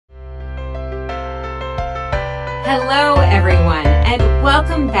Hello, everyone, and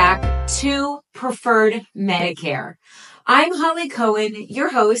welcome back to Preferred Medicare. I'm Holly Cohen,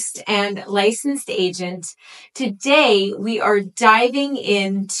 your host and licensed agent. Today, we are diving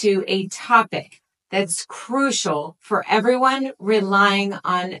into a topic that's crucial for everyone relying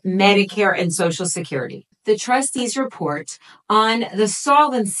on Medicare and Social Security. The trustees' report on the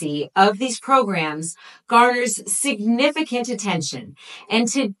solvency of these programs garners significant attention. And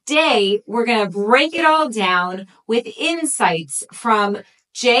today, we're going to break it all down with insights from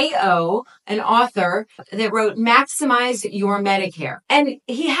J.O., an author that wrote Maximize Your Medicare. And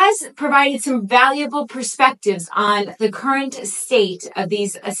he has provided some valuable perspectives on the current state of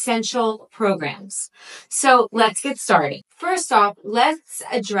these essential programs. So let's get started. First off, let's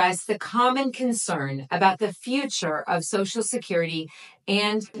address the common concern about the future of Social Security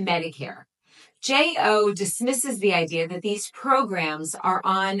and Medicare. J.O. dismisses the idea that these programs are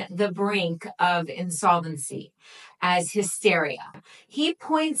on the brink of insolvency as hysteria. He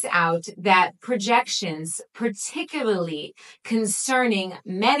points out that projections, particularly concerning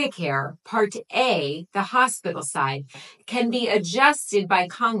Medicare Part A, the hospital side, can be adjusted by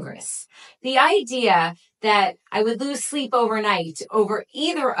Congress. The idea that I would lose sleep overnight over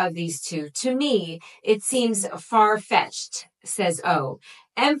either of these two, to me, it seems far-fetched, says O,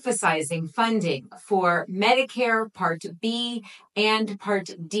 emphasizing funding for Medicare Part B and Part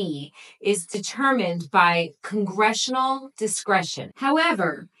D is determined by congressional discretion.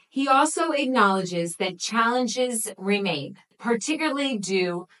 However, he also acknowledges that challenges remain, particularly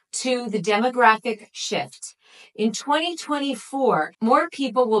due to the demographic shift. In 2024, more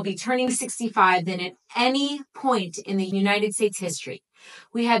people will be turning 65 than at any point in the United States history.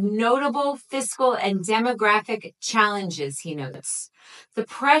 We have notable fiscal and demographic challenges, he notes. The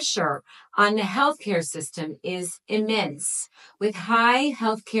pressure on the healthcare system is immense, with high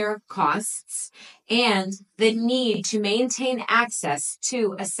healthcare costs and the need to maintain access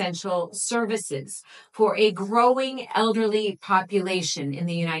to essential services for a growing elderly population in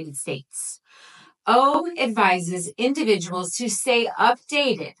the United States. O advises individuals to stay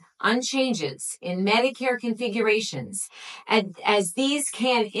updated on changes in Medicare configurations, as these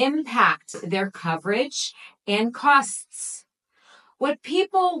can impact their coverage and costs. What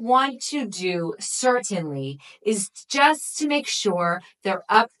people want to do, certainly, is just to make sure they're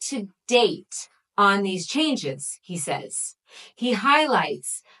up to date on these changes, he says. He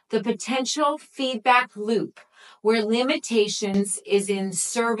highlights the potential feedback loop where limitations is in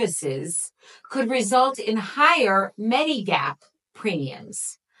services could result in higher Medigap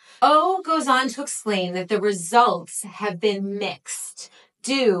premiums. O goes on to explain that the results have been mixed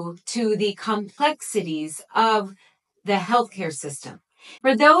due to the complexities of the healthcare system.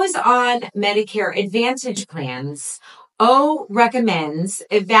 For those on Medicare Advantage plans, O recommends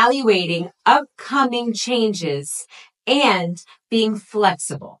evaluating upcoming changes and being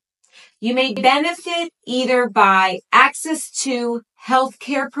flexible. You may benefit either by access to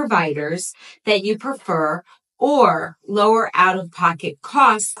healthcare providers that you prefer or lower out-of-pocket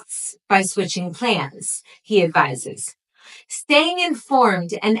costs by switching plans, he advises. Staying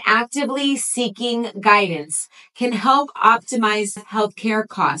informed and actively seeking guidance can help optimize healthcare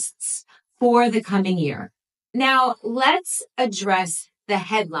costs for the coming year. Now, let's address the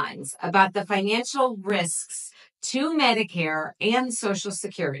headlines about the financial risks to Medicare and Social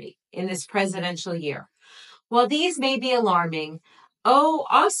Security in this presidential year. While these may be alarming, O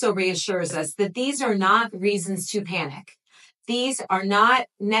also reassures us that these are not reasons to panic. These are not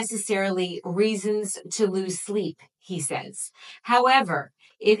necessarily reasons to lose sleep, he says. However,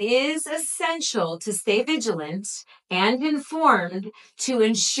 it is essential to stay vigilant and informed to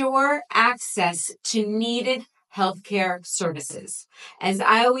ensure access to needed healthcare services. As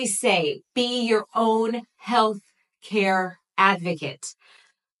I always say, be your own health care advocate.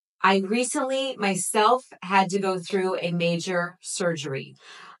 I recently myself had to go through a major surgery.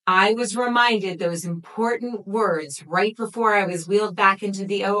 I was reminded those important words right before I was wheeled back into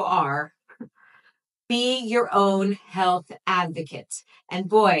the OR. Be your own health advocate. And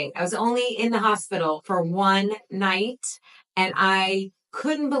boy, I was only in the hospital for one night, and I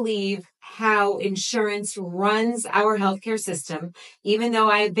couldn't believe how insurance runs our healthcare system, even though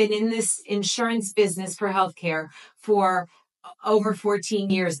I've been in this insurance business for healthcare for over 14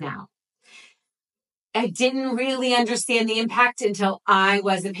 years now. I didn't really understand the impact until I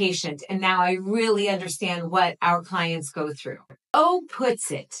was a patient, and now I really understand what our clients go through. O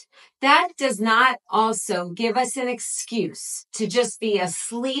puts it, that does not also give us an excuse to just be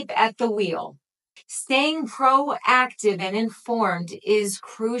asleep at the wheel. Staying proactive and informed is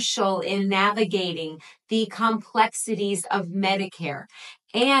crucial in navigating the complexities of Medicare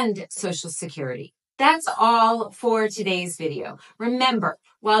and Social Security. That's all for today's video. Remember,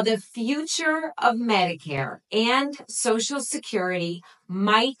 while the future of Medicare and Social Security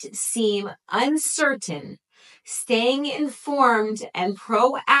might seem uncertain, staying informed and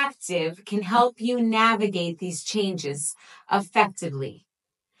proactive can help you navigate these changes effectively.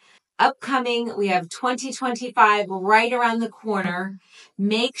 Upcoming, we have 2025 right around the corner.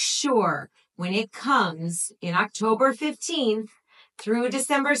 Make sure when it comes in October 15th through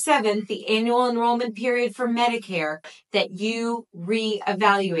December 7th, the annual enrollment period for Medicare, that you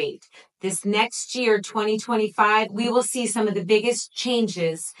reevaluate. This next year, 2025, we will see some of the biggest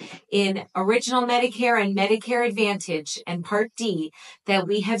changes in Original Medicare and Medicare Advantage and Part D that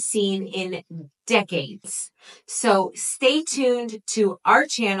we have seen in decades. So stay tuned to our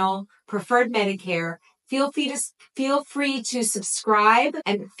channel, Preferred Medicare. Feel free to subscribe.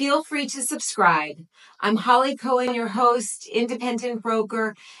 I'm Holly Cohen, your host, independent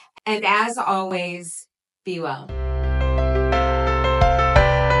broker, and as always, be well.